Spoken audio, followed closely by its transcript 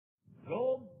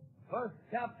first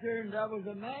chapter, and there was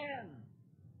a man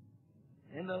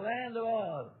in the land of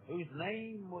Oz whose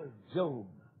name was Job.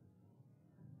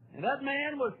 And that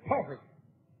man was perfect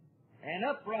and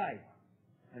upright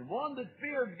and one that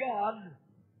feared God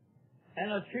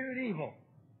and eschewed evil.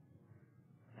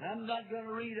 And I'm not going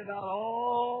to read about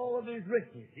all of his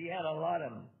riches. He had a lot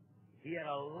of them. He had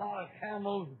a lot of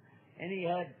camels, and he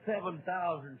had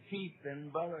 7,000 sheep,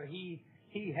 and brother, he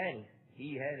had it.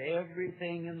 He had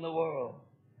everything in the world.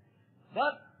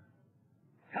 But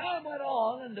time went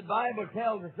on, and the Bible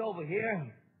tells us over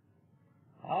here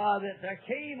that there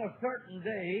came a certain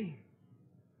day.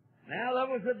 Now there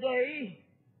was a day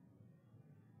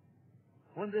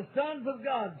when the sons of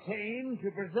God came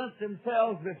to present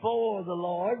themselves before the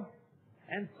Lord,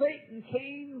 and Satan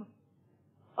came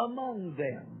among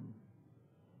them.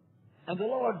 And the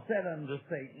Lord said unto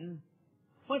Satan,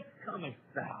 Whence comest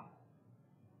thou?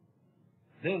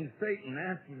 Then Satan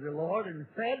answered the Lord and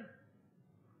said,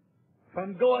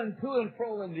 From going to and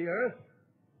fro in the earth,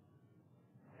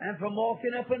 and from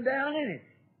walking up and down in it.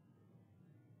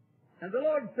 And the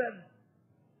Lord said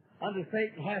unto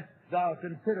Satan, Hast thou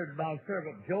considered my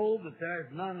servant Job, that there is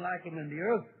none like him in the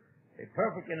earth, a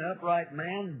perfect and upright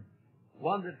man,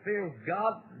 one that fears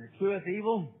God and escheweth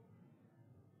evil?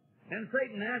 Then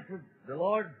Satan answered the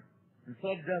Lord and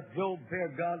said, Doth Job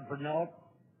fear God for naught?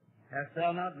 Hast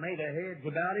thou not made a hedge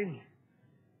about him,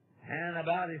 and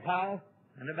about his house,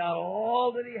 and about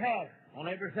all that he hath on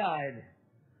every side?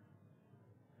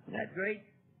 Isn't that great?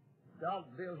 God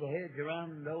builds a hedge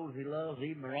around those he loves,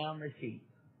 even around the sheep.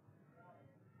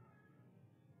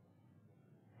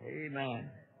 Amen.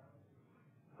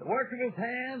 The work of his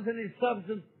hands and his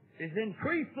substance is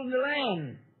increased in the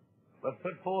land. But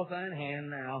put forth thine hand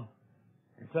now,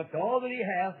 and touch all that he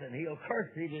hath, and he'll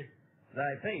curse thee to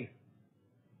thy face.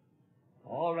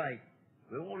 All right.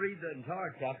 We won't read the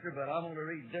entire chapter, but I'm going to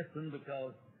read this one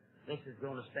because this is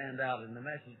going to stand out in the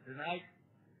message tonight.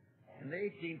 In the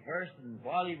 18th verse, and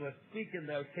while he was speaking,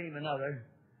 there came another,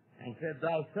 and said,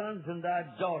 Thy sons and thy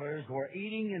daughters were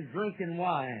eating and drinking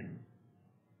wine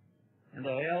in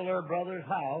the elder brother's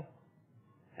house,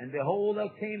 and behold, there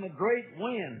came a great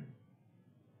wind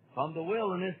from the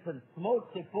wilderness, and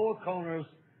smote the four corners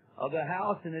of the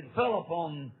house, and it fell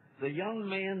upon the young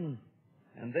men,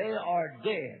 and they are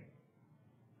dead.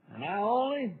 And I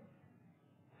only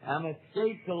am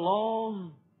escaped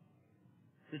alone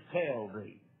to tell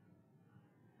thee.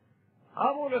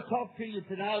 I want to talk to you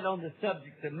tonight on the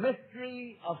subject, the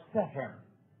mystery of suffering.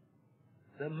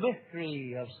 The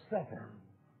mystery of suffering.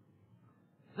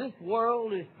 This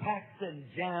world is packed and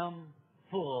jammed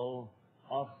full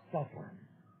of suffering.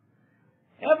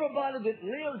 Everybody that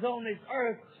lives on this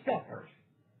earth suffers.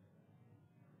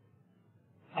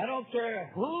 I don't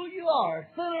care who you are,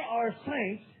 sinner or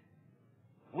saint,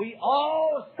 we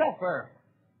all suffer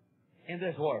in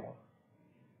this world.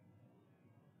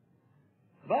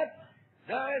 But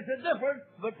there is a difference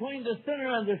between the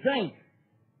sinner and the saint.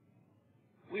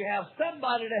 We have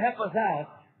somebody to help us out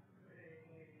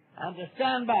and to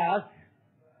stand by us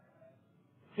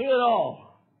through it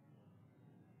all.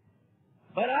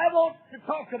 But I want to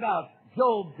talk about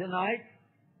Job tonight,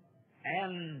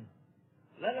 and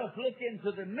let us look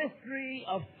into the mystery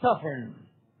of suffering.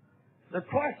 The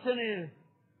question is,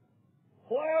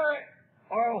 where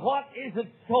or what is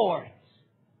its source?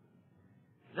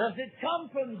 Does it come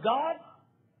from God,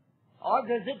 or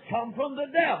does it come from the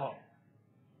devil?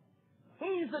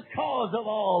 Who's the cause of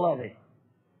all of it?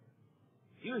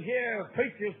 You hear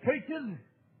preachers preaching,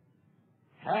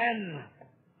 and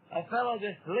a fellow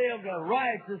that's lived a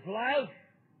righteous life,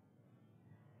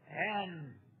 and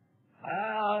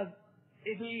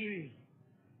if he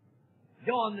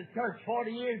joined the church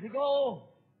 40 years ago,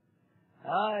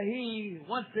 he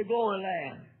went to glory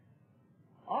land.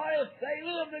 Or if they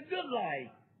lived a good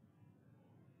life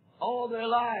all their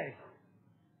life,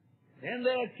 then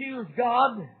they accuse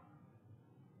God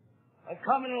of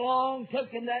coming along,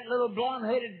 taking that little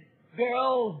blonde-headed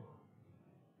girl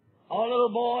or little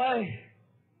boy.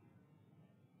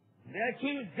 They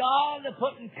accuse God of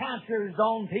putting cancers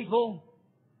on people,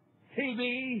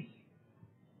 TB,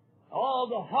 all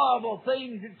the horrible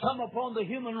things that come upon the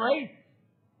human race.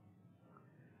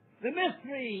 The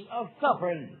mystery of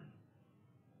suffering.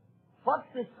 What's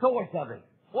the source of it?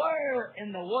 Where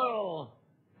in the world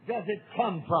does it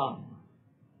come from?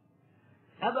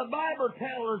 Now, the Bible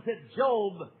tells us that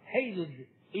Job hated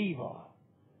evil.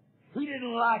 He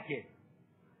didn't like it.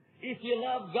 If you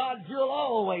love God, you'll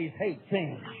always hate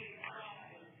sin.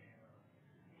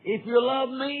 If you love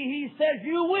me, he says,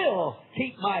 you will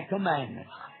keep my commandments.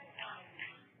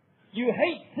 You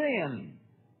hate sin.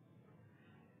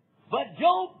 But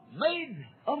Job made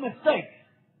a mistake.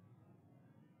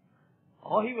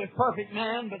 Oh, he was a perfect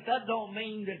man, but that don't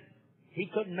mean that he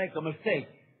couldn't make a mistake.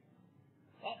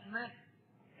 That meant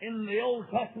in the Old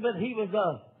Testament he was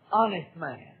an honest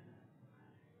man.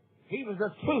 He was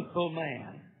a truthful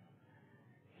man.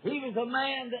 He was a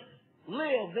man that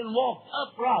lived and walked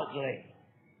uprightly.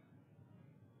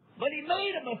 But he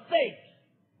made a mistake.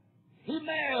 He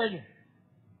married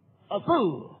a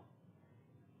fool.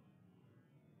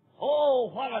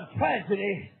 Oh, what a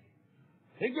tragedy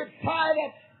to get tied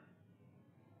up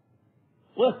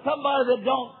with somebody that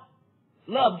don't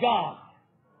love God.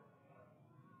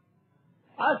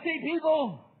 I see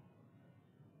people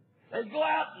that go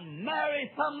out and marry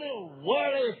some little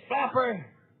worldly flapper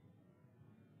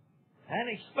and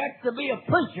expect to be a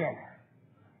preacher.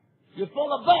 You're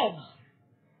full of bugs.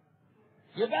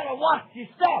 You better watch your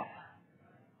step.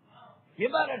 You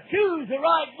better choose the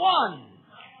right one,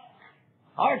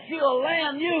 or she'll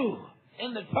land you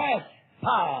in the trash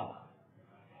pile.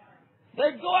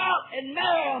 They go out and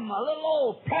marry them a little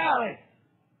old prowly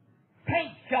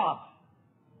paint shop,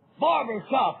 barber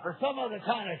shop, or some other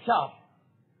kind of shop.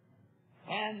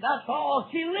 And that's all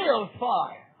she lives for,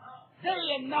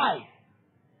 day and night.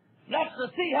 Not to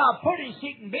see how pretty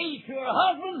she can be to her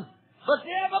husband, but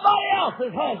to everybody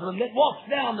else's husband that walks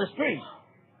down the street.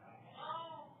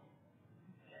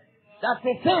 That's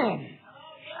a sin.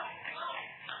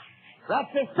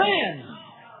 That's a sin.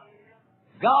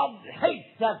 God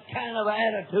hates that kind of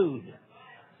attitude.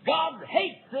 God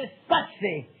hates this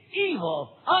sexy,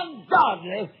 evil,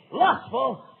 ungodly,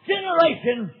 lustful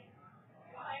generation.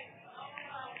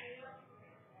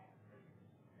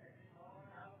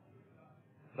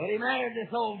 But he married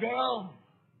this old girl.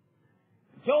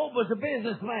 Job was a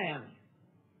businessman.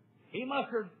 He must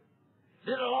have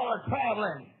did a lot of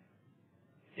traveling.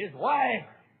 His wife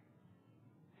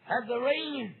had to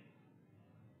raise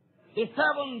his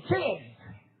 7 kids.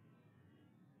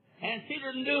 And she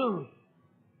didn't do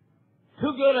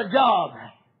too good a job.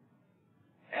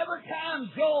 Every time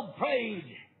Job prayed,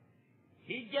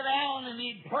 he'd get down and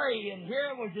he'd pray, and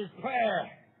here was his prayer.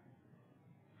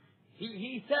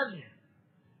 He said,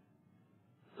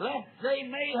 lest they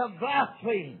may have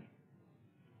blasphemed.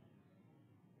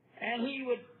 And he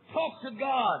would talk to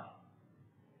God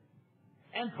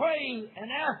and pray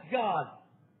and ask God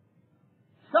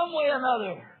some way or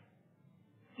another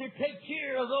to take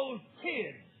care of those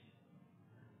kids.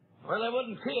 Well, they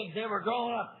wasn't kids, they were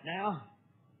grown up now.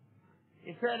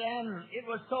 He said, and it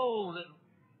was so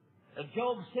that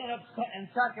Job sent up and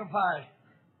sacrificed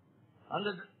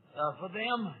for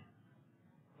them,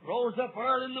 rose up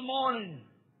early in the morning,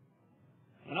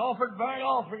 and offered burnt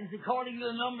offerings according to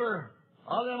the number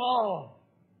of them all.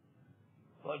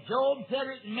 But Job said,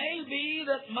 it may be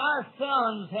that my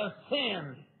sons have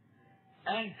sinned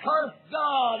and cursed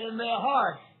God in their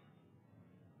hearts.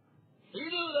 He knew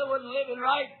they wasn't living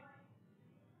right.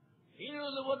 He knew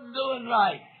they wasn't doing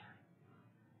right.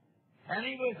 And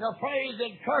he was afraid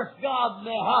they'd curse God in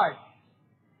their hearts.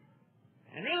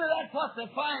 And really that's what they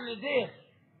finally did.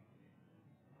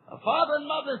 A father and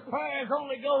mother's prayers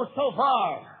only go so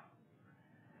far.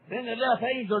 Then the death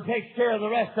angel takes care of the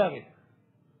rest of it.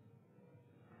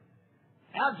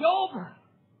 Now Job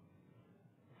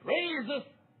raised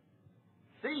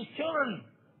these children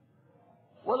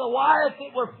with a wife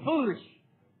that was foolish.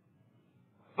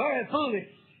 Very foolish.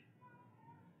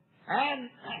 And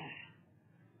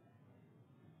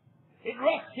it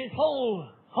wrecked his whole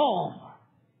home.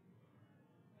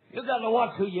 You've got to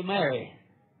watch who you marry,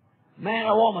 man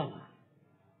or woman.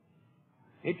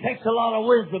 It takes a lot of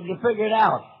wisdom to figure it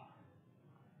out.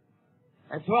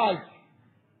 That's right.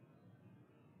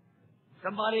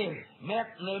 Somebody met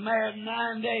and they married in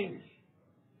 9 days.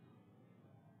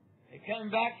 They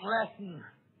came back in less than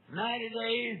 90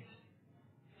 days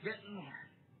getting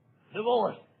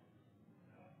divorced.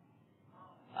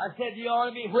 I said, you ought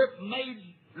to be whipped and made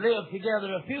live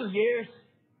together a few years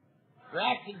for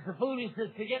acting for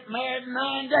foolishness to get married in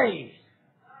 9 days.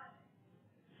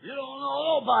 You don't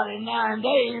know nobody in 9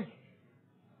 days.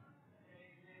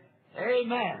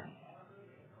 Amen.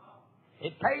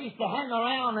 It pays to hang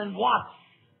around and watch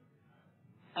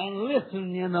and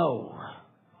listen, you know.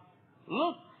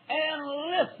 Look and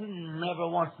listen every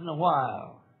once in a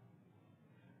while.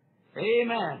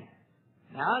 Amen.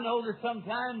 Now, I know that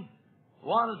sometimes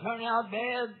one will turn out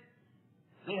bad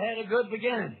that had a good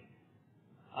beginning.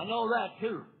 I know that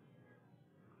too.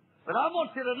 But I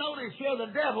want you to notice here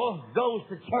the devil goes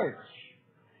to church.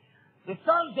 The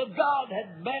sons of God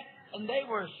had met and they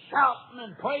were shouting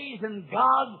and praising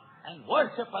God and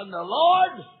worshiping the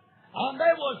Lord, and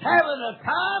they was having a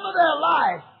time of their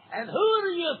life. And who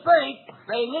do you think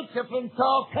they looked up and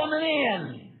saw coming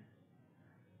in?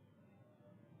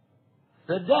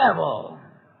 The devil.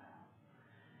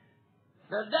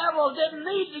 The devil didn't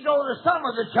need to go to some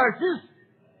of the churches.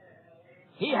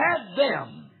 He had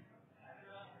them.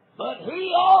 But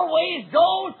he always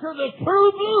goes to the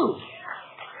true blue.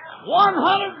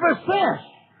 100%.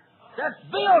 That's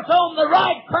built on the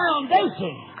right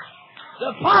foundation. The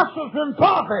apostles and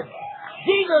prophets.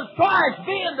 Jesus Christ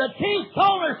being the chief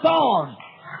cornerstone.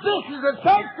 This is the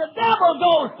church the devil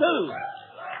goes to.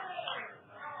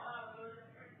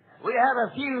 We had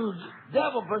a few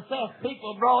devil-possessed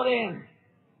people brought in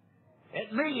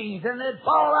at meetings, and they'd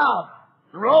fall out,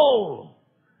 roll.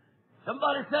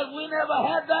 Somebody said, we never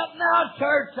had that in our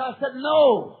church. I said,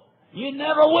 no, you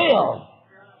never will.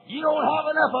 You don't have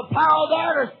enough of power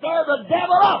there to stir the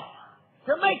devil up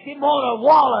to make him want to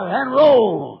waller and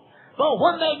roll. But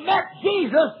when they met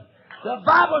Jesus, the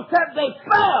Bible said they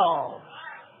fell.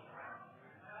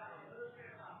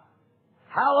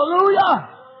 Hallelujah.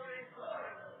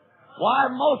 Why,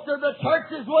 most of the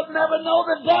churches would never know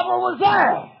the devil was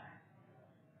there.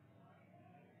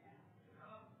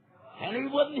 And he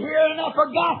wouldn't hear enough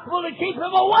of gospel to keep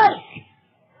him awake.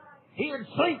 He'd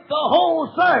sleep the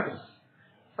whole service.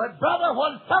 But brother,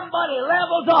 when somebody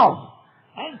levels off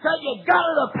and said, you got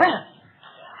to repent,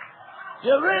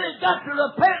 you really got to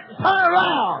repent and turn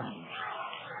around,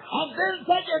 and then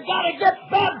said you got to get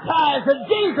baptized in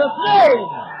Jesus' name,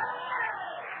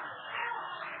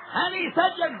 and he said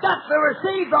you got to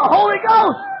receive the Holy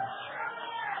Ghost,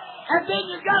 and then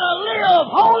you got to live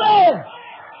holy.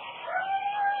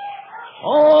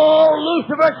 Oh,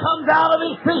 Lucifer comes out of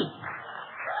his feet.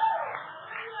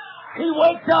 He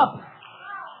wakes up.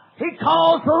 He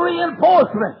calls for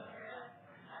reinforcement.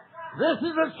 This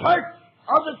is the church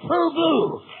of the true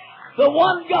blue. The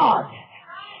one God,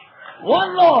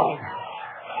 one Lord,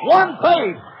 one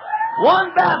faith,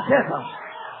 one baptism.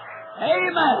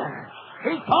 Amen.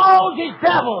 He calls his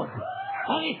devils.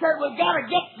 And he said, we've got to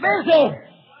get busy.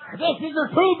 This is the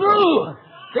true blue.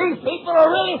 These people are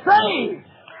really saved.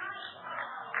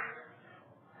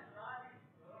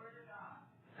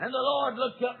 And the Lord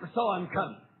looked up and saw him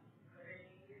coming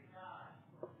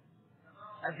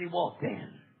as he walked in.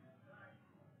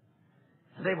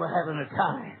 They were having a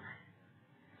time.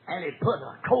 And he put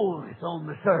a coldness on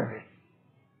the service.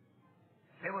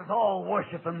 They was all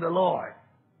worshiping the Lord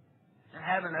and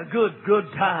having a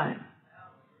good time.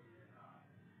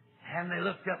 And they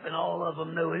looked up and all of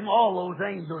them knew him. All those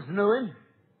angels knew him.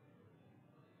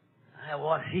 Now,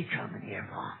 what's he coming here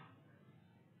for?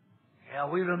 Yeah,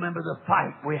 we remember the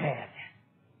fight we had.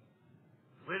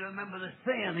 We remember the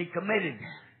sin he committed.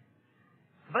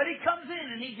 But he comes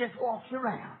in and he just walks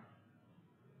around.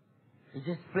 He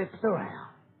just flips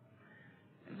around.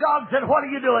 God said, what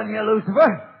are you doing here,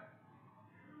 Lucifer?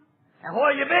 And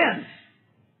where you been?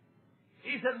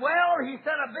 He said,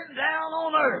 I've been down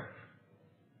on earth.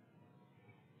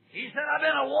 He said, I've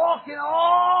been walking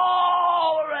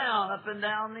all around, up and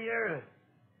down the earth.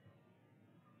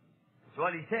 That's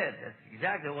what he said. That's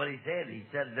exactly what he said. He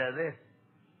said this.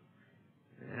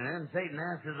 And then Satan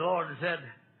answered the Lord and said,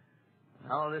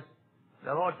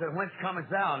 the Lord said, whence comest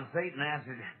thou? And Satan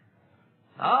answered,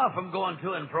 from going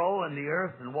to and fro in the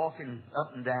earth and walking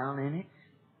up and down in it.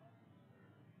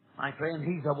 My friend,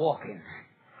 he's a-walking.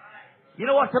 You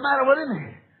know what's the matter with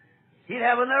him? He'd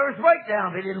have a nervous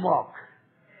breakdown if he didn't walk.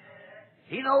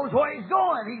 He knows where he's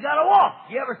going. He's got to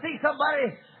walk. You ever see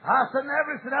somebody so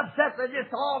nervous and upset they're just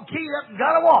all keyed up and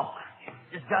got to walk?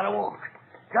 Just got to walk.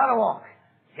 Got to walk.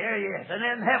 Here he is. And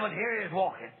in heaven, here he is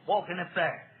walking up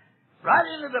there. Right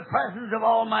into the presence of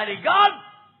Almighty God.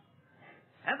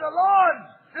 And the Lord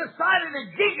decided to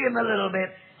gig him a little bit.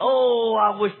 Oh,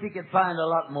 I wish he could find a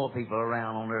lot more people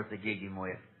around on earth to gig him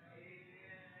with.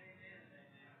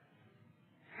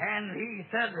 And he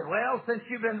said, well, since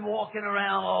you've been walking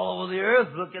around all over the earth,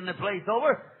 looking the place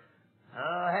over,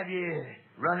 have you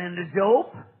run into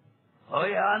Job? Oh,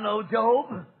 yeah, I know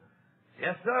Job.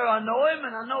 Yes, sir, I know him,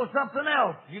 and I know something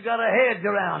else. You got a hedge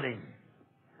around him.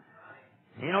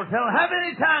 You know, tell him how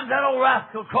many times that old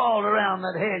rascal crawled around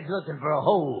that hedge looking for a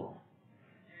hole.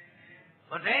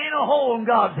 But there ain't a hole in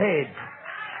God's hedge.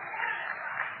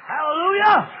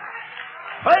 Hallelujah!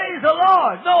 Praise the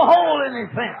Lord! No hole in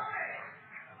his fence.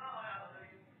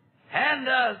 And,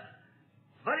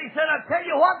 but he said, I'll tell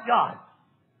you what, God.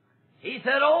 He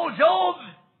said, oh, Job,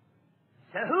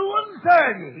 said, who wouldn't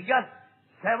serve you? He got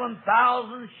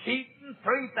 7,000 sheep and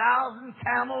 3,000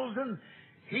 camels, and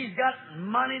he's got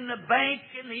money in the bank,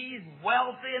 and he's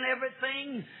wealthy and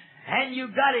everything, and you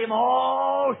got him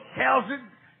all sheltered,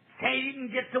 can't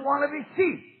even get to one of his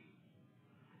sheep.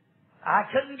 I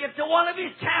couldn't get to one of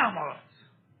his camels.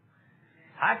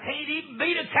 I can't even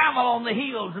beat a camel on the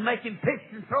heels and make him pitch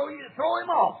and throw him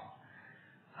off.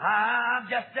 I'm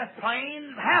just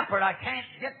plain hampered. I can't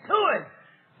get to him.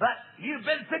 But you've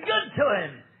been so good to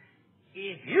him.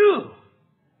 If you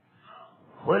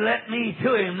would let me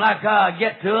to him like I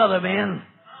get to other men,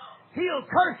 he'll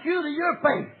curse you to your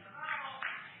face.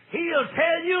 He'll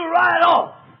tell you right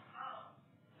off.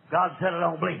 God said, I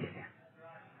don't believe it.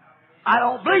 I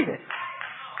don't believe it.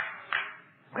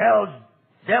 Well,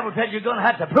 the devil said you're going to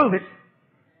have to prove it.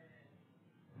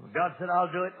 Well, God said,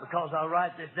 I'll do it because I'll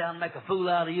write this down and make a fool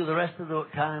out of you the rest of the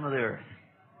time of the earth.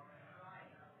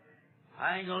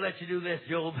 I ain't going to let you do this,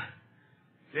 Job,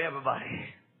 to everybody.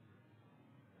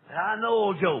 But I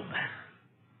know Job,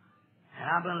 and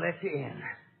I'm going to let you in.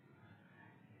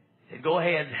 He said, go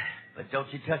ahead, but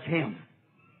don't you touch him.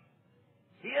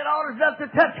 He had orders not to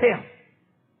touch him.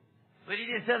 But he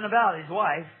did something about his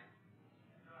wife.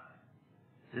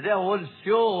 The devil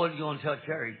wasn't going to touch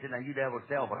her. He said, now you devil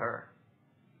stay off of her.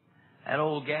 That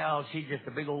old gal, she's just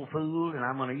a big old fool, and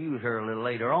I'm going to use her a little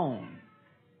later on.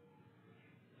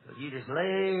 So you just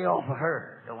lay off of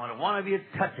her. Don't want one of you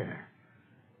touching her.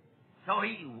 So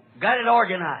he got it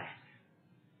organized.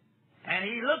 And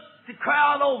he looked the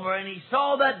crowd over, and he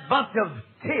saw that bunch of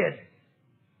kids.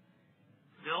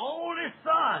 The oldest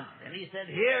son. And he said,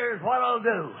 here's what I'll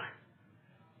do.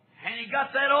 And he got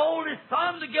that oldest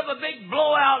son to give a big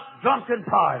blowout drunken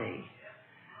party.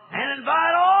 And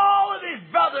invite all of his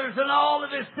brothers and all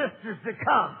of his sisters to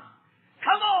come.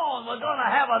 Come on, we're going to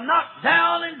have a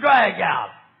knockdown and drag out.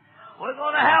 We're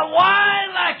going to have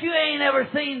wine like you ain't ever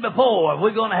seen before.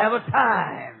 We're going to have a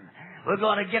time. We're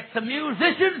going to get some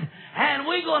musicians and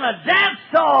we're going to dance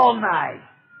all night.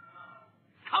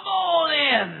 Come on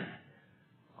in.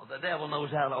 Well, the devil knows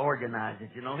how to organize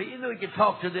it, you know. He knew he could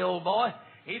talk to the old boy.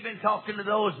 He'd been talking to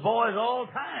those boys all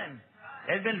the time.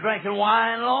 They'd been drinking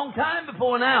wine a long time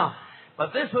before now.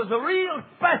 But this was a real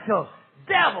special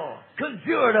devil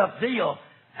conjured up deal.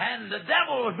 And the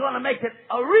devil was going to make it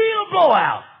a real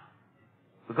blowout.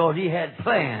 Because he had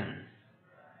plans.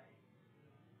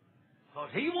 Because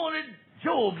he wanted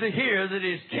Job to hear that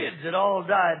his kids had all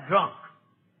died drunk.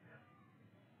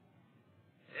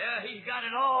 Yeah, he's got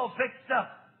it all fixed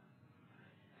up.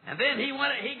 And then he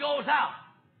goes out.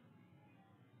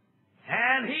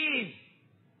 And he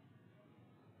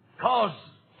caused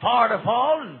fire to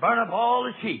fall and burn up all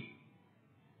the sheep.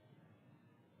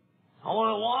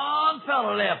 Only one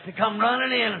fellow left to come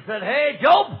running in and said, hey,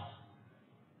 Job,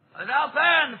 I was out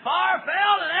there and the fire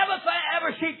fell and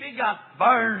every sheep he got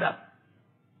burned up.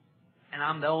 And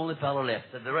I'm the only fellow left,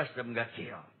 so the rest of them got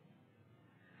killed.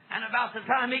 And about the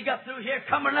time he got through here,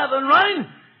 come another one running,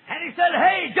 and he said,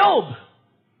 hey, Job,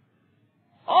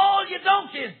 all your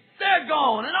donkeys, they're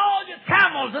gone, and all your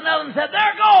camels, and another one said,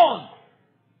 they're gone.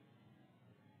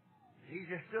 He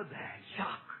just stood there in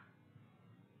shock.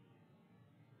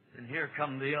 And here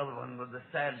come the other one with the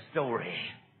sad story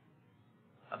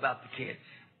about the kids.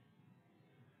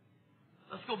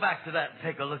 Let's go back to that and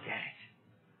take a look at it.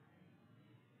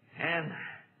 And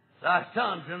thy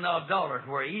sons and thy daughters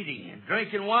were eating and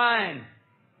drinking wine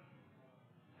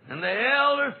in the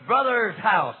eldest brother's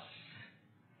house.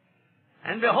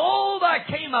 And behold, there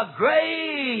came a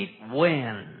great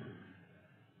wind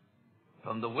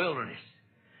from the wilderness,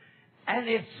 and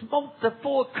it smote the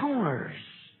four corners.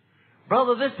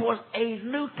 Brother, this was a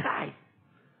new type.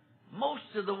 Most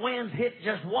of the winds hit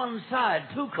just one side,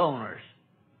 two corners.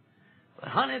 But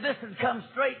honey, this would come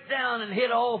straight down and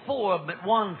hit all four of them at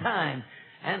one time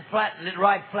and flatten it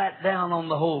right flat down on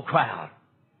the whole crowd.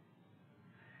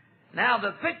 Now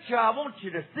the picture I want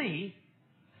you to see,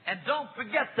 and don't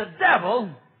forget the devil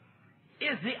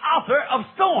is the author of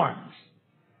storms.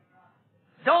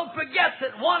 Don't forget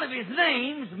that one of his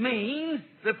names means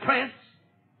the prince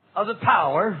of the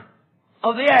power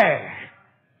of the air.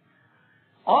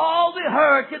 All the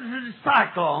hurricanes and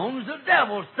cyclones, the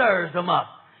devil stirs them up.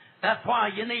 That's why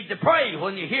you need to pray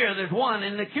when you hear there's one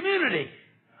in the community.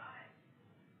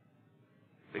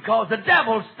 Because the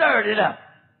devil stirred it up.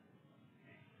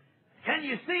 Can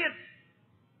you see it?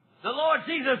 The Lord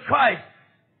Jesus Christ,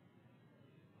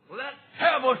 when that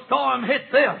terrible storm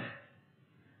hit them,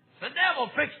 the devil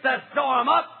fixed that storm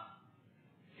up.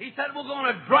 He said, we're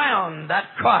going to drown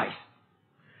that Christ.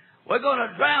 We're going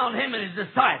to drown him and his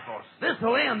disciples. This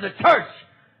will end the church.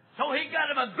 So he got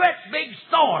him a great big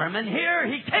storm, and here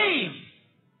he came.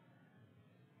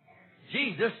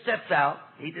 Jesus stepped out.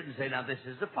 He didn't say, now this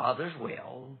is the Father's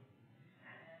will.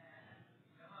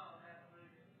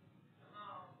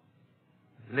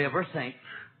 Live or sink,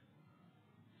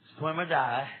 swim or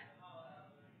die.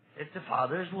 It's the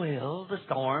Father's will. The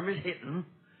storm is hitting.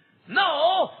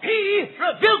 No, He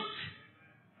rebuked.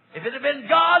 If it had been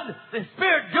God, the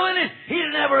Spirit doing it, He'd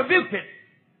have never rebuked it.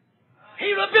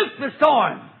 He rebuked the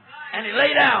storm, and He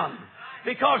lay down,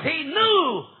 because He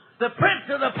knew the prince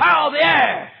of the power of the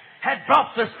air had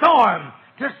brought the storm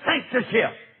to sink the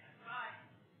ship.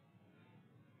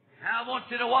 Now I want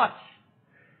you to watch.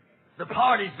 The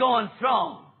party's going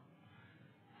strong.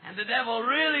 And the devil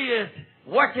really is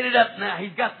working it up now.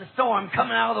 He's got the storm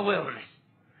coming out of the wilderness.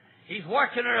 He's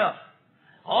working her up.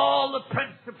 All the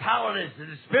principalities and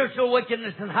the spiritual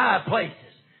wickedness in high places.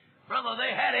 Brother,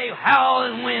 they had a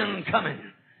howling wind coming.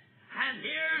 And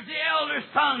here's the elder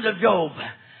sons of Job.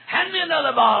 Hand me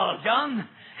another bottle, John.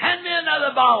 Hand me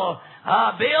another bottle.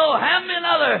 Bill, hand me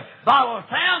another bottle.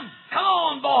 Sam, come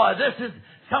on, boy. This is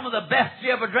some of the best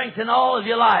you ever drank in all of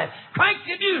your life. Crank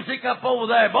the music up over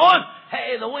there, boy.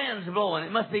 Hey, the wind's blowing.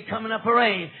 It must be coming up a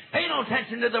rain. Pay no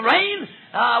attention to the rain.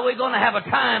 We're going to have a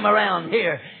time around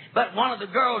here. But one of the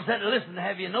girls said, listen,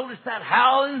 have you noticed that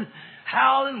howling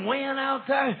wind out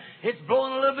there? It's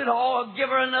blowing a little bit. Oh, give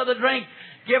her another drink.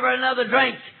 Give her another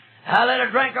drink. Let her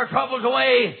drink her troubles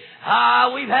away.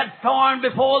 We've had storm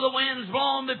before, the wind's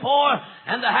blown before,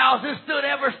 and the house has stood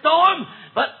every storm.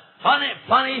 But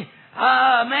funny,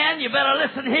 man, you better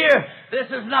listen here. This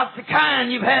is not the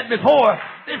kind you've had before.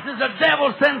 This is a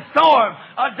devil-sent storm,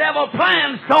 a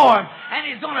devil-planned storm, and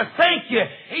He's going to sink you.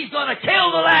 He's going to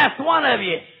kill the last one of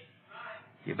you.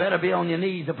 You better be on your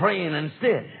knees a praying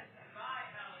instead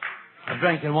of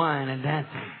drinking wine and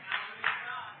dancing.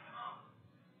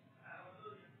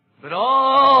 But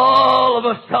all of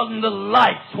a sudden the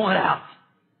lights went out.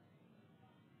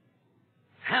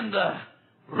 And the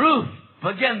roof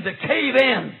began to cave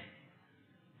in.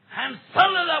 And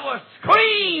suddenly there were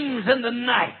screams in the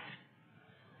night.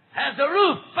 As the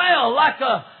roof fell like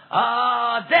a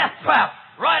death trap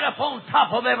right up on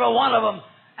top of every one of them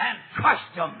and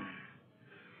crushed them.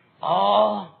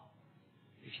 All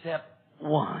except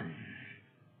one.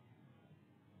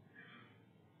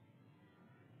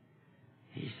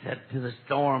 He said to the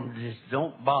storm, just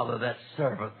don't bother that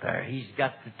servant there. He's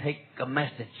got to take a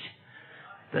message.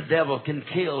 The devil can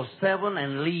kill 7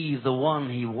 and leave the one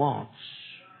he wants.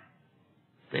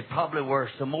 There probably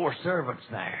were some more servants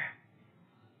there.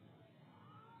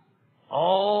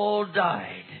 All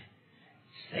died.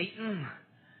 Satan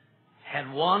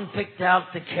had one picked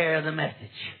out to carry the message.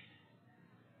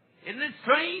 Isn't it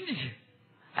strange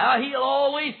how he'll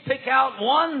always pick out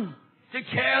one to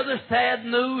carry the sad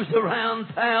news around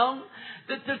town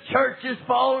that the church is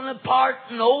falling apart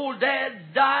and old dad's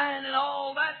dying and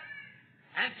all that?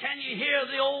 And can you hear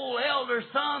the old elder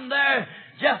son there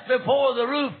just before the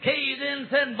roof caved in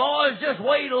saying, boys, just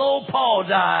wait till old Paul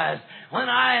dies. When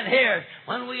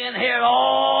we inherit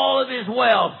all of his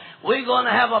wealth, we're going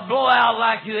to have a blowout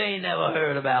like you ain't never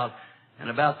heard about.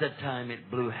 And about that time it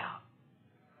blew out.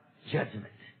 Judgment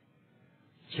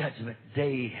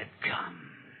day had come.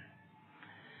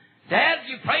 Dad,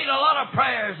 you prayed a lot of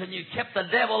prayers and you kept the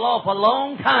devil off a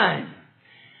long time.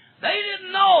 They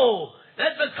didn't know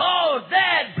that because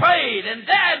Dad prayed and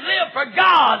Dad lived for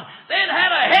God, they'd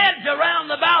had a hedge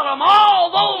around about them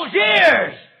all those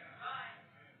years.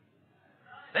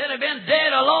 They'd have been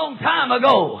dead a long time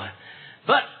ago.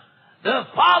 But the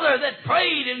father that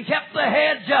prayed and kept the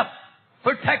hedge up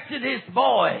protected his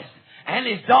boys and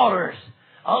his daughters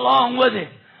along with it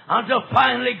until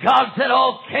finally God said,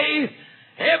 okay,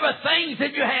 everything's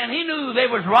in your hand. He knew they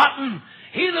was rotten.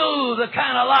 He knew the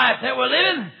kind of life they were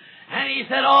living. And He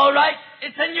said, all right,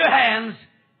 it's in your hands,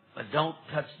 but don't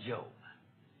touch Job.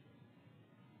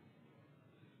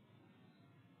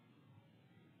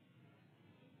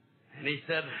 And He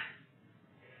said,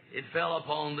 it fell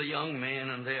upon the young men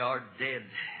and they are dead,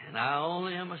 and I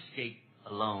only am escaped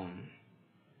alone.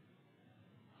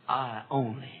 I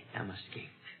only am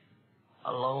escaped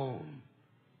alone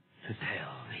to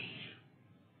tell thee.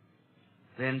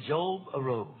 Then Job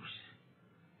arose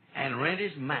and rent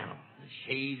his mantle and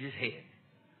shaved his head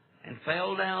and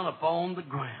fell down upon the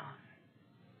ground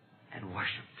and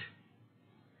worshipped.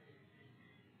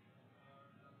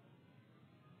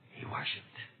 He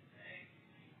worshipped.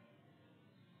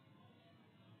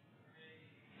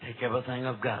 Take everything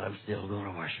I've got, I'm still going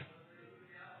to worship.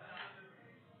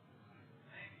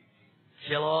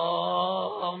 Kill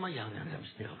all my young'uns, I'm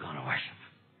still going to worship.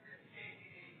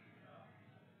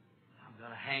 I'm going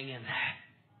to hang in there.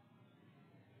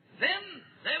 Then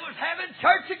they was having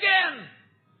church again.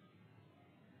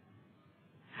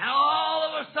 And all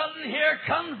of a sudden, here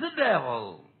comes the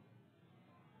devil.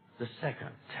 The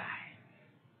second time.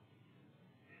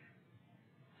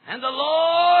 And the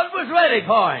Lord was ready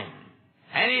for him.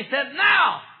 And He said,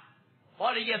 now,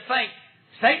 What do you think,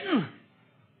 Satan?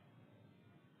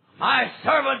 My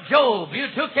servant Job, you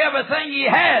took everything he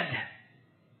had.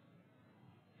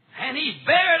 And he's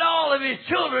buried all of his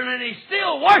children and he's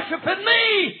still worshiping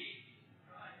me.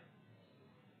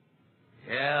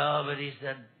 Yeah, but he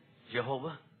said,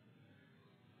 Jehovah,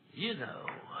 you know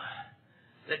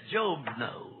that Job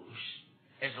knows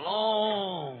as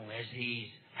long as he's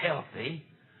healthy,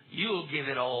 you'll give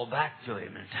it all back to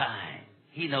him in time.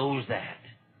 He knows that.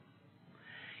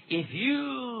 If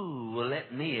you will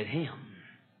let me at him,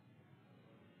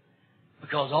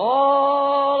 because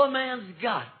all a man's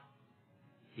got,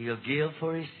 he'll give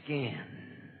for his skin.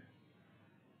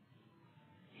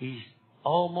 He's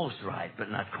almost right,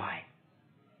 but not quite.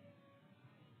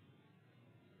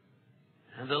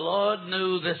 And the Lord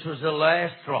knew this was the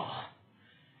last straw.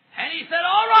 And he said,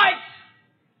 all right,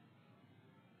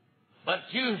 but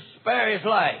you spare his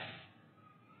life.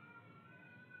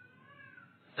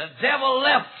 The devil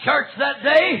left church that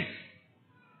day.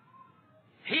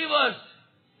 He was,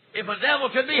 if a devil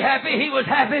could be happy, he was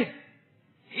happy.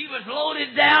 He was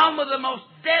loaded down with the most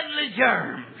deadly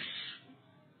germs.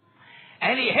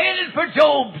 And he headed for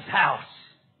Job's house.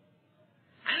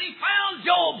 And he found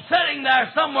Job sitting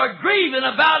there somewhere grieving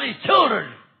about his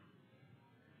children.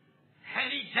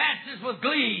 And he dances with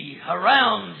glee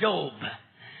around Job.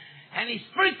 And he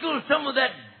sprinkles some of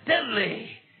that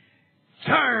deadly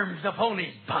germs upon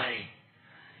his body.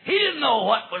 He didn't know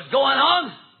what was going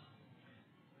on.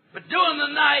 But during the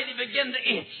night he began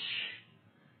to itch,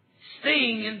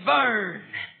 sting and burn.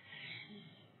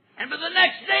 And by the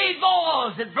next day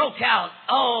boils had broke out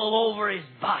all over his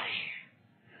body.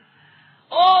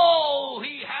 Oh,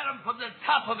 he had them from the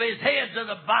top of his head to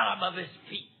the bottom of his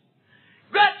feet.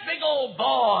 Great big old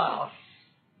boils.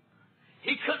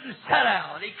 He couldn't sit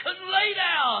down. He couldn't lay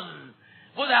down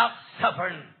without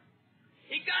suffering.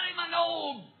 He got him an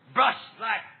old brush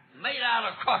like made out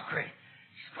of crockery.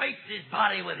 Scraped his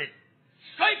body with it.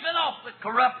 Scraping off the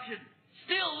corruption.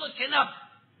 Still looking up.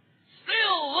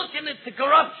 Still looking at the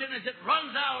corruption as it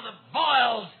runs out of the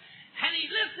boils. And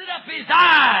he lifted up his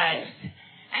eyes.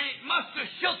 And it must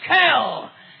have shook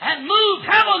hell and moved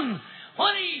heaven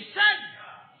when he said,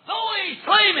 though he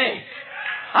slay me,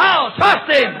 I'll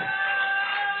trust him.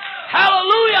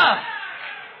 Hallelujah.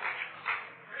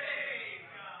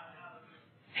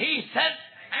 He said,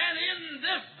 and in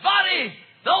this body,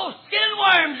 those skin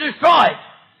worms destroyed.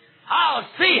 I'll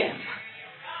see him.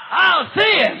 I'll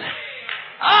see him.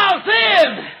 I'll see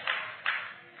him.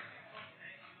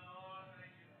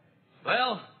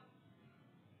 Well,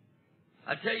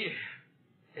 I tell you,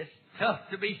 it's tough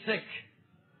to be sick.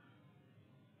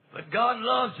 But God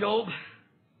loves Job.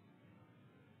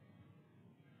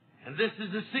 And this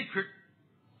is the secret.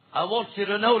 I want you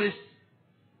to notice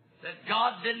that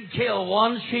God didn't kill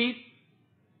one sheep.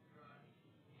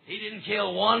 He didn't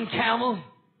kill one camel.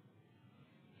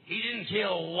 He didn't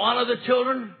kill one of the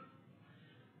children.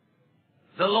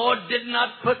 The Lord did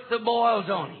not put the boils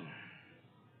on him.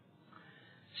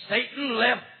 Satan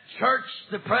left church,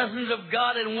 the presence of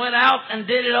God, and went out and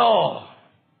did it all.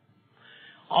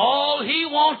 All he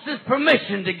wants is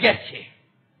permission to get you.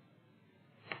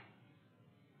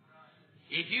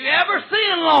 If you ever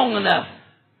sin long enough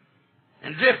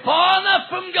and drift far enough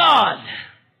from God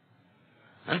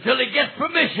until he gets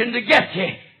permission to get you,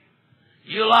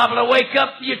 you'll liable to wake up,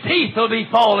 your teeth will be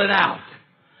falling out.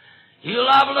 You'll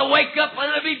liable to wake up and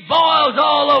there'll be boils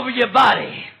all over your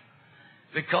body.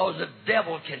 Because the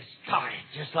devil can start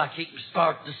it just like he can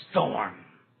start the storm.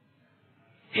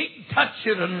 He can touch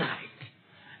you tonight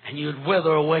and you'd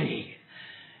wither away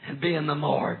and be in the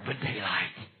morgue by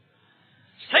daylight.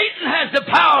 Satan has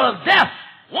the power of death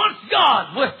once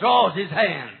God withdraws his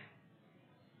hand.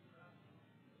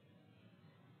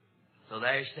 So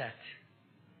there's that.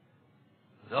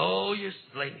 Though you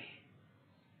slay me,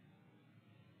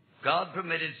 God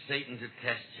permitted Satan to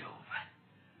test Job.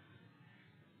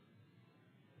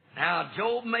 Now,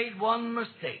 Job made one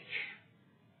mistake.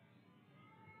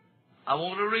 I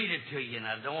want to read it to you, and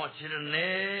I don't want you to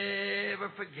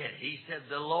never forget it. He said,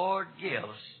 the Lord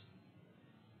gives,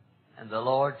 and the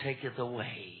Lord taketh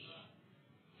away.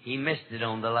 He missed it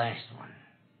on the last one.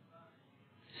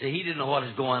 See, he didn't know what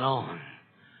was going on.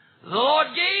 The Lord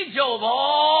gave Job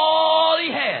all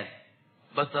he had,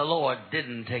 but the Lord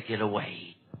didn't take it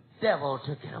away. The devil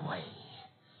took it away.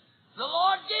 The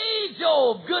Lord gave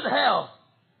Job good health.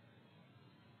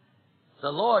 The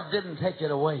Lord didn't take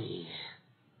it away.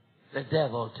 The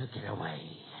devil took it away.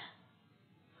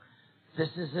 This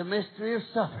is the mystery of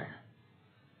suffering.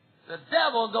 The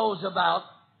devil goes about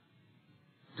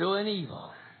doing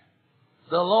evil.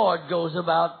 The Lord goes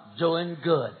about doing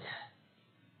good.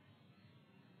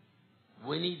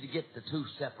 we need to get the two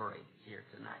separated here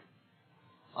tonight.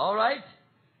 All right?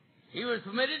 He was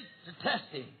permitted to test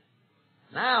him.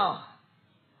 Now,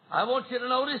 I want you to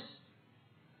notice,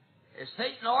 as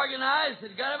Satan organized,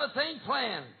 had got everything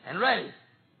planned and ready.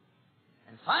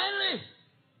 And finally,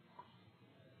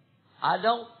 I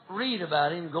don't read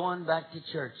about him going back to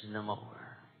church no more.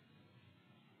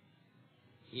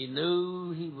 He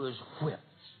knew he was whipped.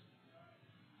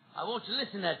 I want you to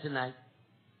listen to that tonight.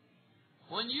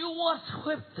 When you once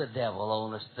whipped the devil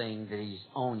on this thing that he's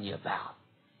on you about,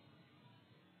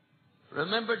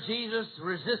 remember Jesus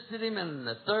resisted him and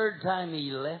the third time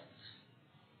he left?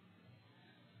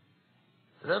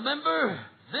 Remember,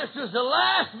 this was the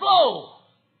last blow.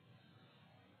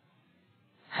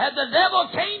 Had the devil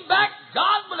came back,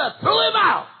 God would have threw him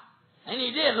out. And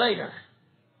he did later.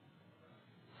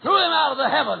 Threw him out of the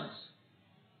heavens.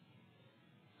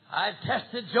 I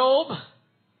tested Job.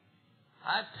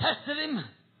 I tested him.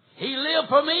 He lived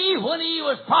for me when he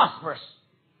was prosperous.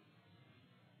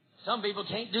 Some people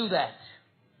can't do that.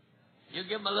 You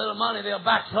give them a little money, they'll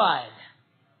backslide.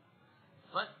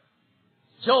 But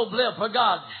Job lived for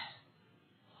God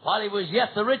while he was yet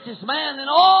the richest man in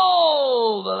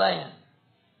all the land.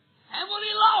 And when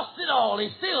he lost it all, he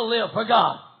still lived for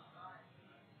God.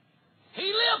 He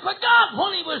lived for God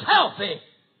when he was healthy.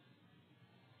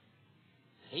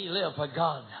 He lived for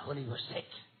God when he was sick.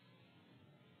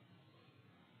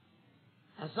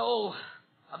 And so,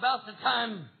 about the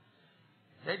time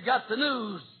they'd got the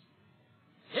news,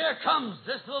 here comes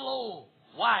this little old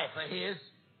wife of his,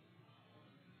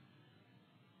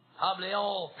 probably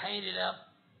all painted up,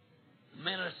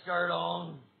 miniskirt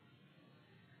on.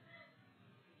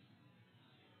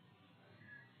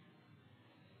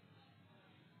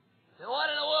 Said, what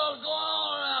in the world's going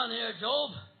on around here,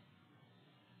 Job?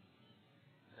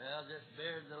 Well, this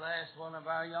beard's the last one of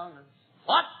our young'uns.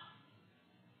 What?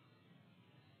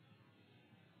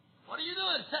 What are you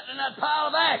doing sitting in that pile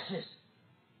of ashes?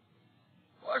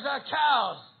 Where's our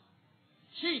cows?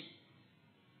 Sheep?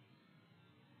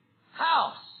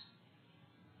 House?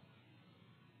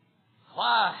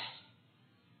 Why?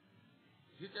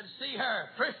 You could see her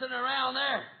frisking around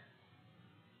there.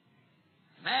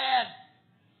 Mad.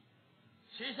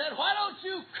 She said, why don't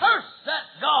you curse that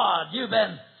God you've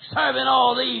been serving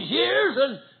all these years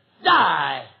and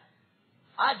die?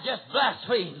 I just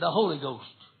blasphemed the Holy Ghost.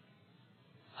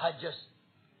 I just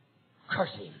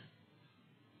curse him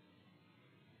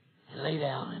and lay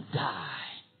down and die.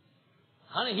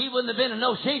 Honey, he wouldn't have been in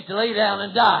no shape to lay down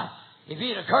and die if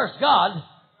he'd have cursed God.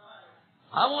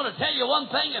 I want to tell you one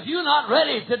thing. If you're not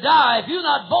ready to die, if you're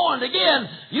not born again,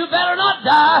 you better not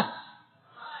die.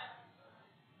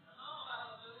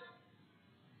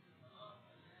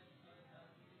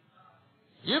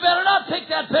 You better not pick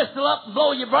that pistol up and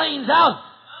blow your brains out.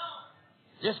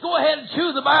 Just go ahead and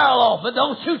chew the barrel off, but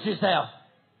don't shoot yourself.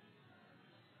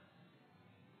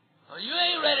 Well, you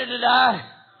ain't ready to die.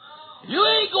 You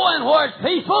ain't going where it's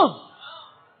peaceful.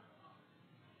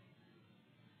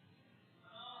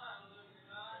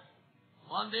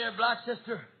 One dear black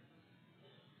sister,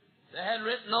 they had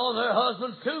written on her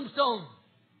husband's tombstone,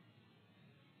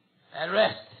 at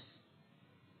rest.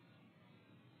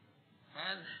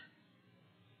 And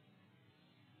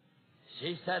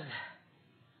she said,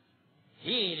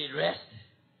 he ain't at rest.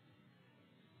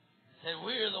 Said,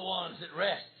 we're the ones that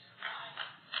rest.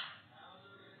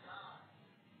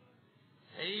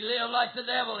 Said, he lived like the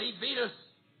devil. He beat us.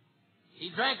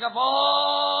 He drank up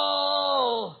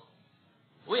all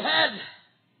we had.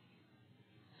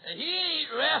 Said, he ain't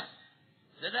rest.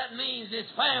 Said, that means his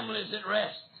family's at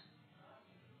rest.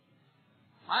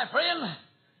 My friend,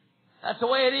 that's the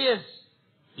way it is.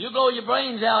 You blow your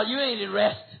brains out, you ain't at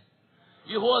rest.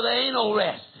 You where there ain't no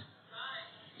rest.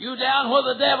 You down where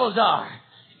the devils are.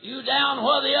 You down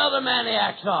where the other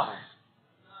maniacs are.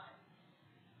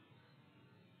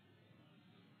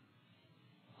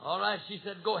 All right, she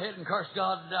said, go ahead and curse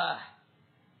God and die.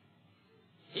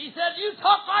 He said, you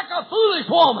talk like a foolish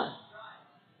woman.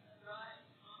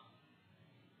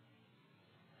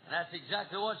 And that's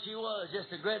exactly what she was,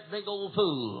 just a great big old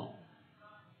fool.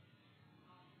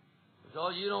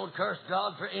 Because you don't curse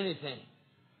God for anything.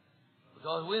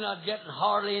 Because we're not getting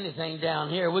hardly anything down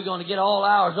here. We're going to get all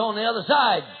ours on the other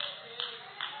side.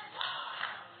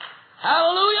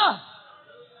 Hallelujah.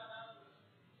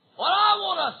 What I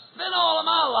want to spend all of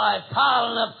my life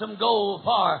piling up some gold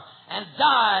for and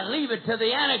die and leave it to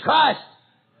the Antichrist.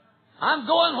 I'm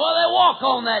going where they walk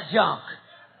on that junk.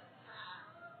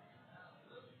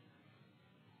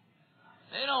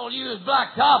 They don't use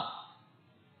blacktop.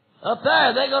 Up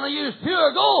there, they're going to use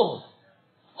pure gold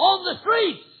on the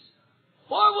streets.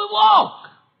 Where we walk.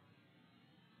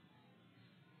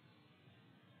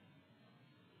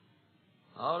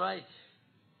 All right.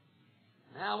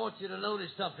 Now I want you to notice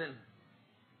something.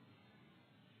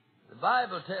 The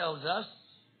Bible tells us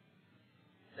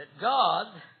that God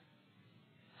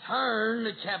turned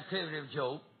the captivity of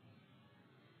Job,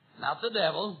 not the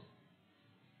devil.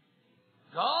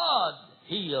 God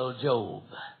healed Job.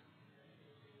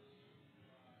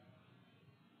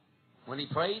 When he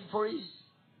prayed for his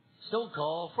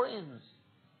so-called friends.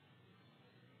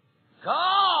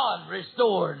 God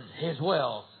restored his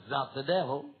wealth, not the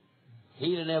devil.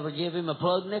 He'd have never give him a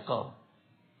plug nickel.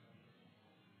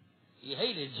 He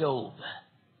hated Job.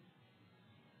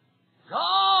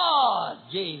 God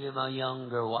gave him a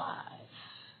younger wife.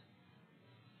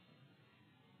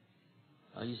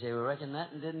 Oh, you say, well, reckon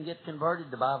that and didn't get converted.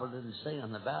 The Bible didn't say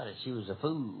nothing about it. She was a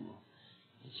fool.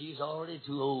 And she's already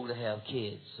too old to have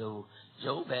kids. So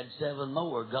Job had 7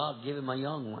 more. God gave him a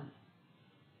young one.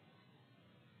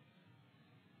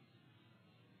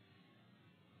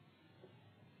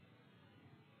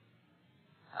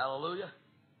 Hallelujah.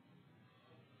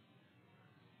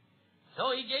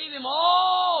 So he gave him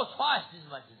all twice as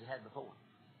much as he had before.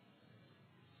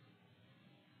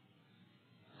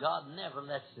 God never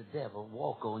lets the devil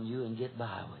walk on you and get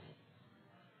by with it.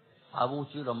 I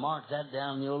want you to mark that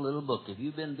down in your little book. If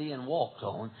you've been being walked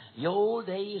on, your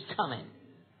day is coming.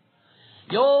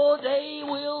 Your day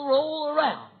will roll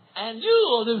around, and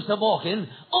you'll do some walking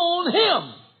on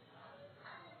him.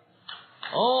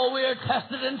 Oh, we're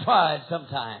tested and tried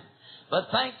sometimes. But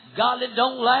thank God it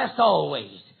don't last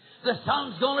always. The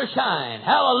sun's going to shine.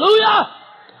 Hallelujah!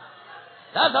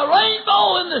 There's a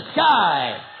rainbow in the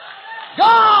sky.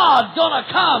 God's going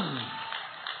to come.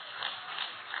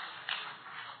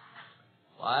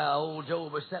 While old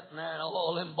Job was sitting there and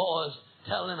all them boys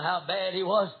telling him how bad he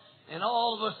was, and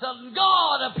all of a sudden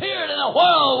God appeared in a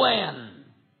whirlwind.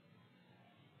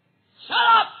 Shut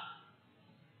up!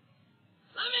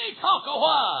 Let me talk a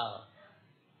while.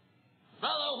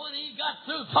 Brother, when he got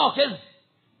through talking,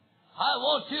 I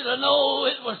want you to know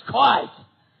it was quiet.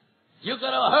 You could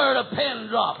have heard a pin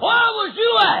drop. Where was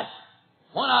you at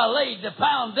when I laid the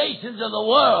foundations of the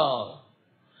world?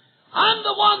 I'm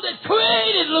the one that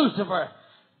created Lucifer.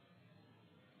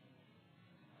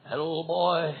 That old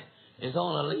boy is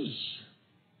on a leash.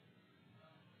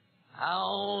 I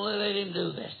only let him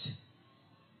do this.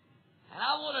 And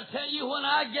I want to tell you, when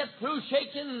I get through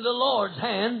shaking the Lord's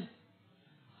hand,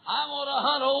 I'm going to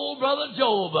hunt old brother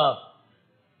Job up.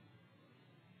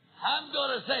 I'm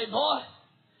going to say, boy,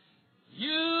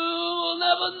 you'll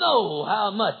never know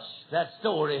how much that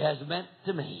story has meant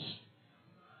to me.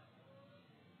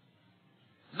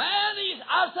 Man,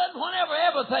 I said, whenever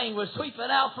everything was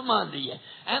sweeping out from under you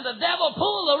and the devil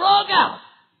pulled the rug out,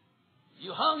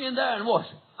 you hung in there and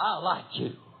worshiped. I like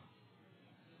you.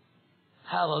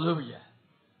 Hallelujah.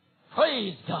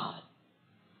 Praise God.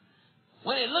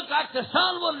 When it looked like the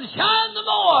sun wouldn't shine no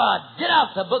more, I'd get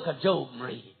out the book of Job and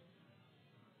read it.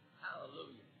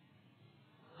 Hallelujah.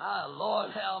 Ah,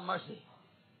 Lord, have mercy.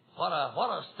 What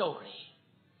a story.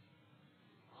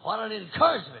 What an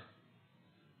encouragement.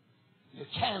 You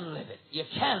can live it. You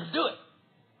can do it.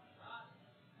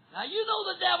 Now, you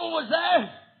know the devil was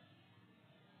there.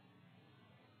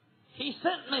 He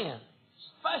sent men,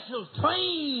 special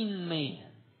trained men,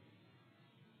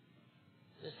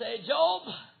 to say, Job,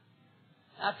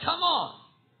 now come on,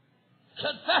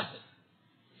 confess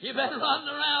it. You've been running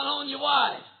around on your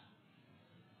wife.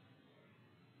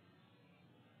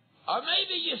 Or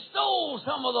maybe you stole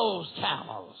some of those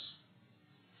camels.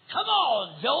 Come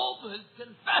on, Job, and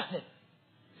confess it.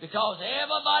 Because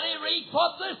everybody reaps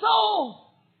what they sow.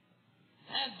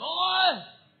 And boy,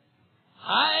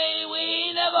 we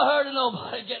ain't never heard of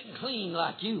nobody getting clean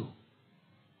like you.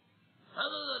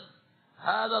 Other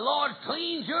than the Lord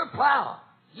cleans your plow.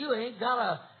 You ain't got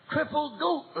a crippled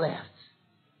goat left.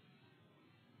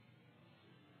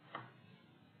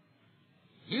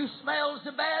 You smell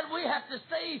so bad we have to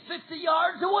stay 50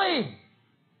 yards away.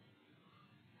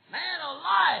 Man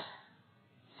alive.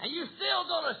 And you still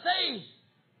going to say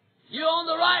you're on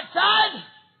the right side?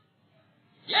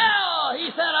 Yeah, he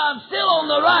said, I'm still on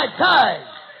the right side.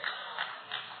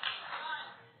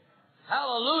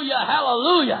 Hallelujah,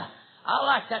 hallelujah. I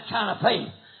like that kind of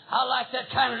faith. I like that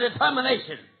kind of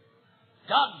determination.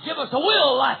 God give us a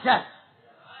will like that.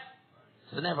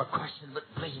 To never question but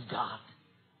believe God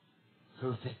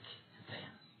through thick and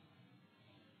thin.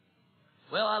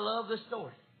 Well, I love this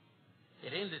story.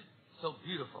 It ended so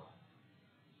beautiful.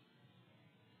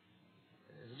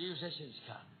 The musicians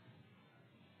come.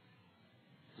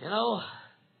 You know,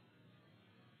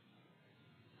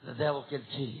 the devil can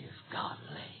kill you if God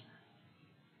will let him.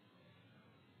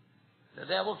 The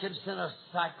devil can send a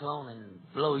cyclone and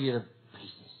blow you to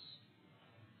pieces.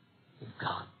 if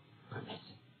God permits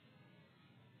it.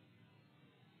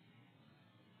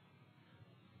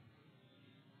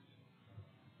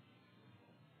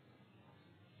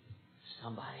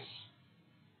 Somebody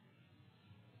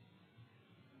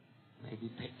may be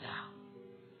picked out.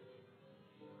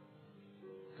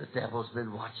 The devil's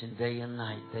been watching day and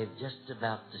night. They're just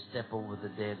about to step over the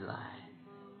deadline.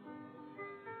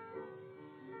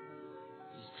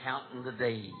 He's counting the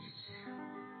days,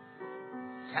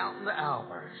 counting the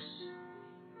hours.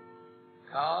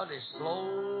 God is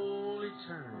slowly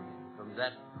turning from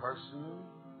that person.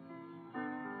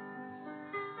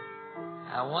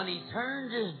 And when he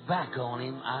turns his back on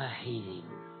him, I hate him.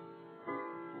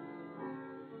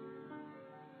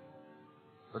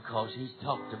 Because he's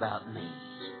talked about me.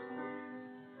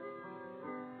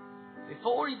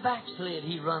 Before he backslid,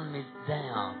 he run me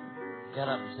down. Got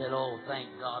up and said, oh, thank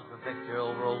God for victory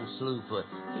over old Slewfoot.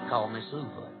 He called me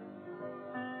Slewfoot.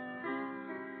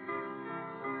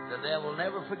 The devil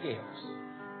never forgives.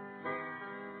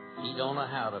 He don't know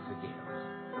how to forgive.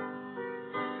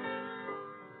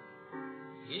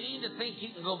 You need to think you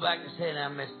can go back and say, now,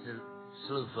 Mr.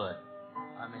 Slewfoot,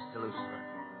 or Mr. Lucifer,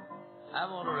 I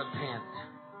want to repent.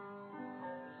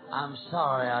 I'm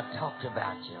sorry I talked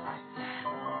about you like that.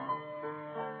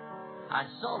 I'd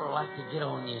sort of like to get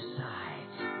on your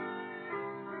side.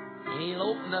 And he'll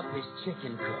open up his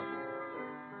chicken coop.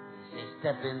 He says,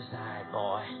 step inside,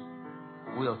 boy.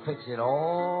 We'll fix it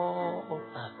all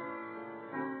up.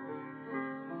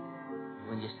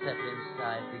 When you step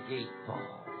inside, the gate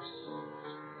falls.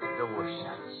 The door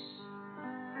shuts.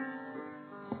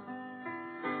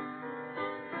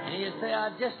 And he'll say,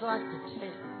 I'd just like to tell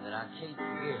you that I can't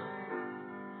forgive.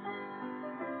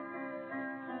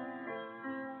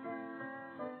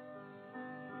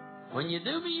 When you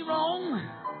do me wrong,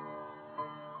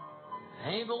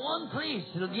 there ain't but one place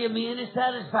that'll give me any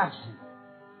satisfaction.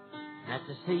 That's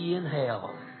to see you in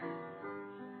hell.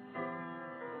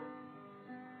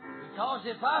 Because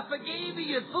if I forgave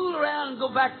you, you'd fool around and go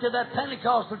back to that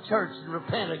Pentecostal church and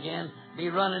repent again, be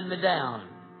running me down.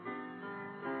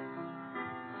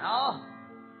 No,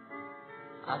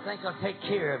 I think I'll take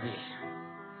care of you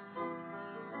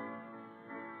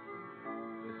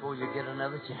before you get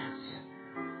another chance.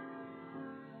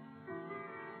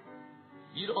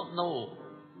 You don't know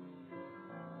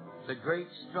the great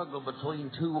struggle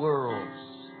between two worlds.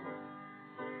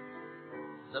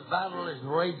 The battle is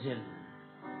raging.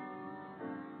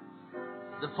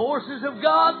 The forces of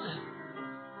God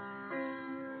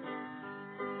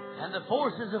and the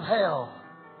forces of hell.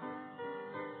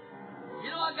 You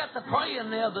know, I got to praying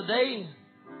the other day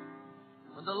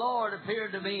when the Lord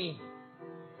appeared to me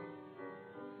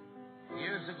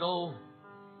years ago.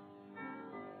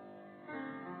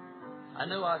 I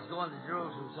knew I was going to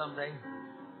Jerusalem someday.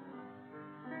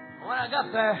 When I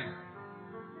got there,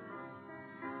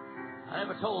 I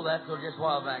never told that till just a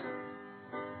while back.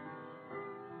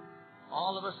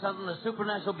 All of a sudden, a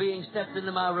supernatural being stepped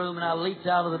into my room and I leaped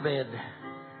out of the bed.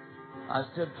 I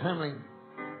stood trembling.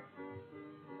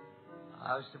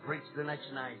 I was to preach the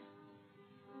next night.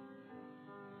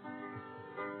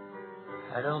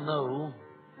 I don't know,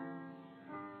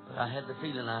 but I had the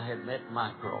feeling I had met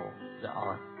Michael, the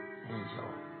archangel,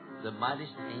 the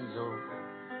mightiest angel.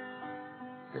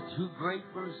 The two great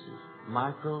verses,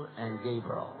 Michael and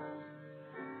Gabriel.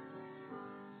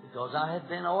 Because I had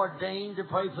been ordained to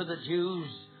pray for the Jews,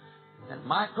 and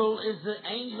Michael is the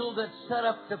angel that's set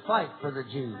up to fight for the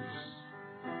Jews.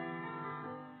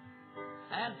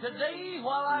 And today,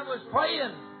 while I was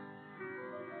praying,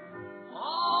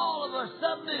 all of a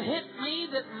sudden it hit me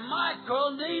that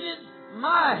Michael needed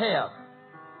my help.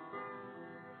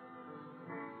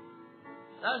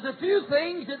 There's a few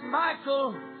things that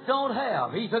Michael don't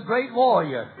have. He's a great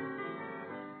warrior.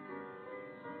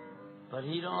 But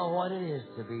he don't know what it is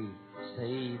to be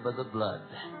saved by the blood.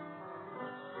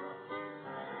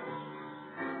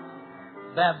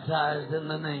 Baptized in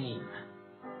the name.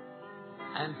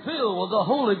 And filled with the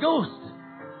Holy Ghost.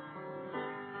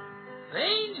 The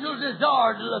angels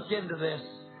desired to look into this.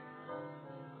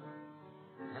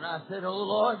 And I said, oh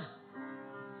Lord,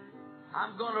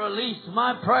 I'm going to release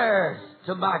my prayers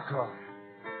to Michael.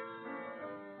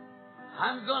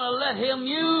 I'm going to let him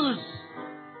use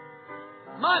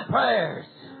my prayers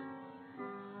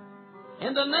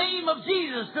in the name of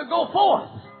Jesus to go forth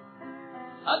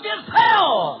against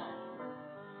hell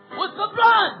with the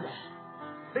blood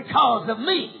because of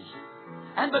me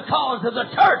and because of the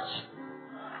church.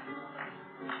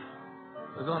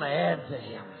 We're going to add to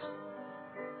him.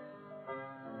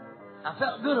 I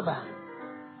felt good about it.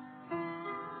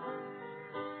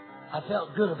 I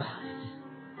felt good about it.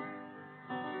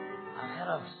 I had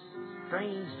a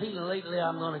strange feeling lately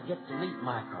I'm going to get to meet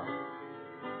Michael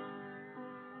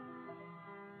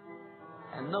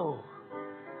and know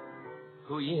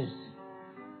who he is.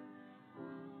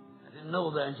 I didn't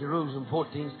know that in Jerusalem,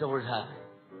 14 stories high.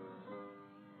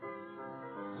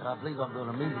 But I believe I'm going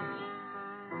to meet him.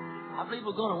 I believe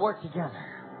we're going to work together.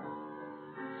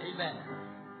 Amen.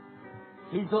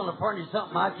 He's going to furnish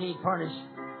something I can't furnish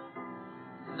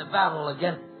in the battle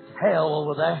against hell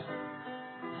over there.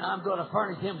 And I'm going to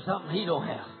furnish him something he don't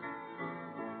have.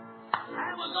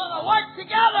 And we're going to work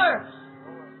together.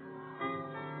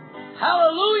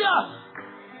 Hallelujah.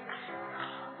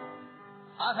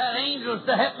 I've had angels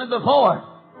to help me before.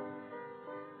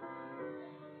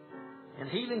 In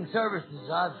healing services,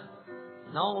 I've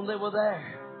known they were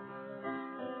there.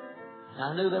 And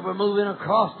I knew they were moving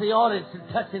across the audience and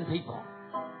touching people.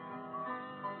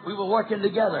 We were working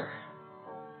together.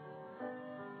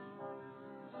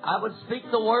 I would speak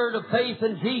the word of faith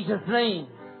in Jesus' name.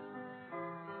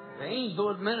 The angel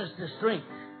would minister strength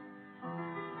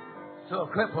to a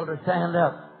cripple to stand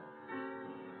up.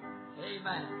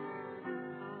 Amen.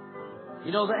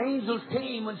 You know, the angels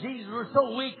came when Jesus was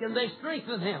so weak and they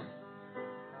strengthened him.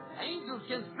 Angels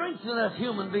can strengthen us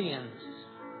human beings.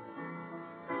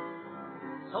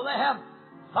 So they have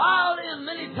filed in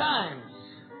many times.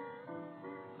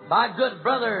 My good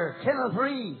brother Kenneth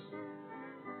Reeves,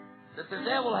 that the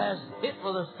devil has hit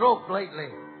with a stroke lately,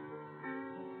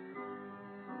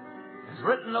 has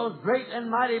written those great and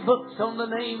mighty books on the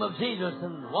name of Jesus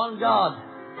and one God.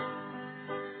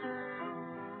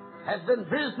 Has been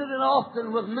visited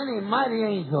often with many mighty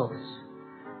angels.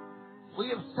 We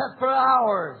have sat for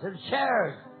hours and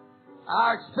shared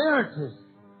our experiences.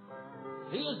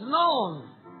 He is known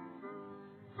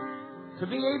to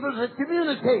be able to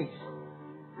communicate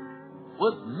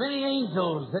with many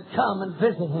angels that come and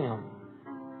visit him.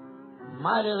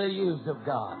 Mightily used of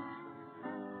God.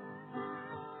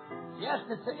 Yes,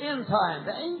 it's the end time.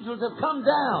 The angels have come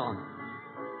down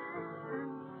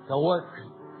to work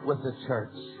with the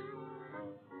church.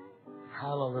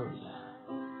 Hallelujah.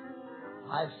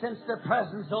 I've sensed their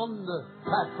presence on the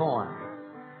platform.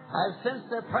 I've sensed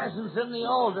their presence in the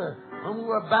altar when we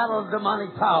were battling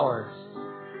demonic powers.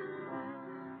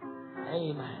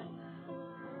 Amen.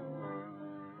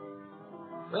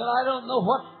 Well, I don't know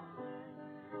what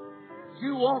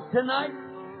you want tonight.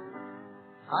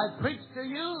 I've preached to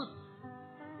you.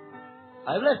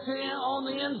 I've let you in on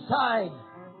the inside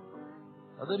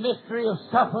of the mystery of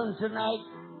suffering tonight.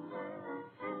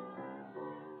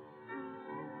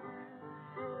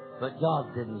 But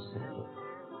God didn't send it.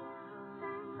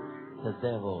 The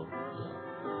devil did.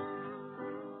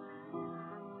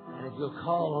 And if you'll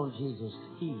call on Jesus,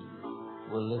 he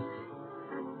will lift it.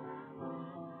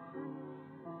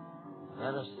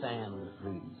 Let us stand,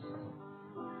 please.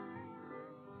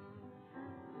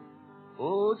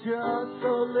 Oh, just a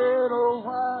little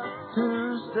while to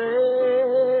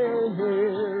stay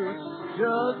here.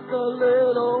 Just a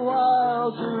little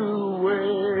while to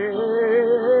wait.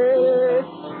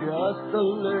 Just a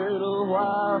little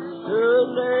while to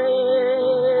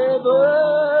labor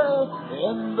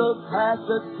in the path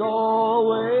that's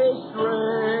always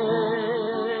straight.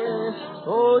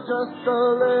 Oh, just a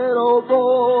little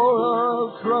more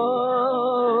of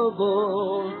trouble,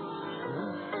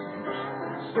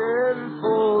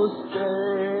 sinful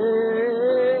state,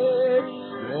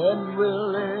 then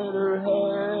we'll enter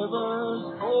heaven's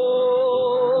portals.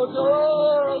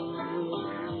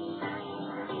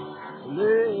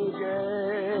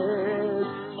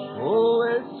 Oh,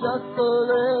 it's just a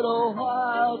little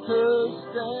while to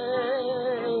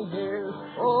stay here.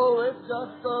 Oh, it's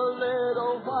just a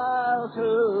little while to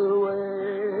wait.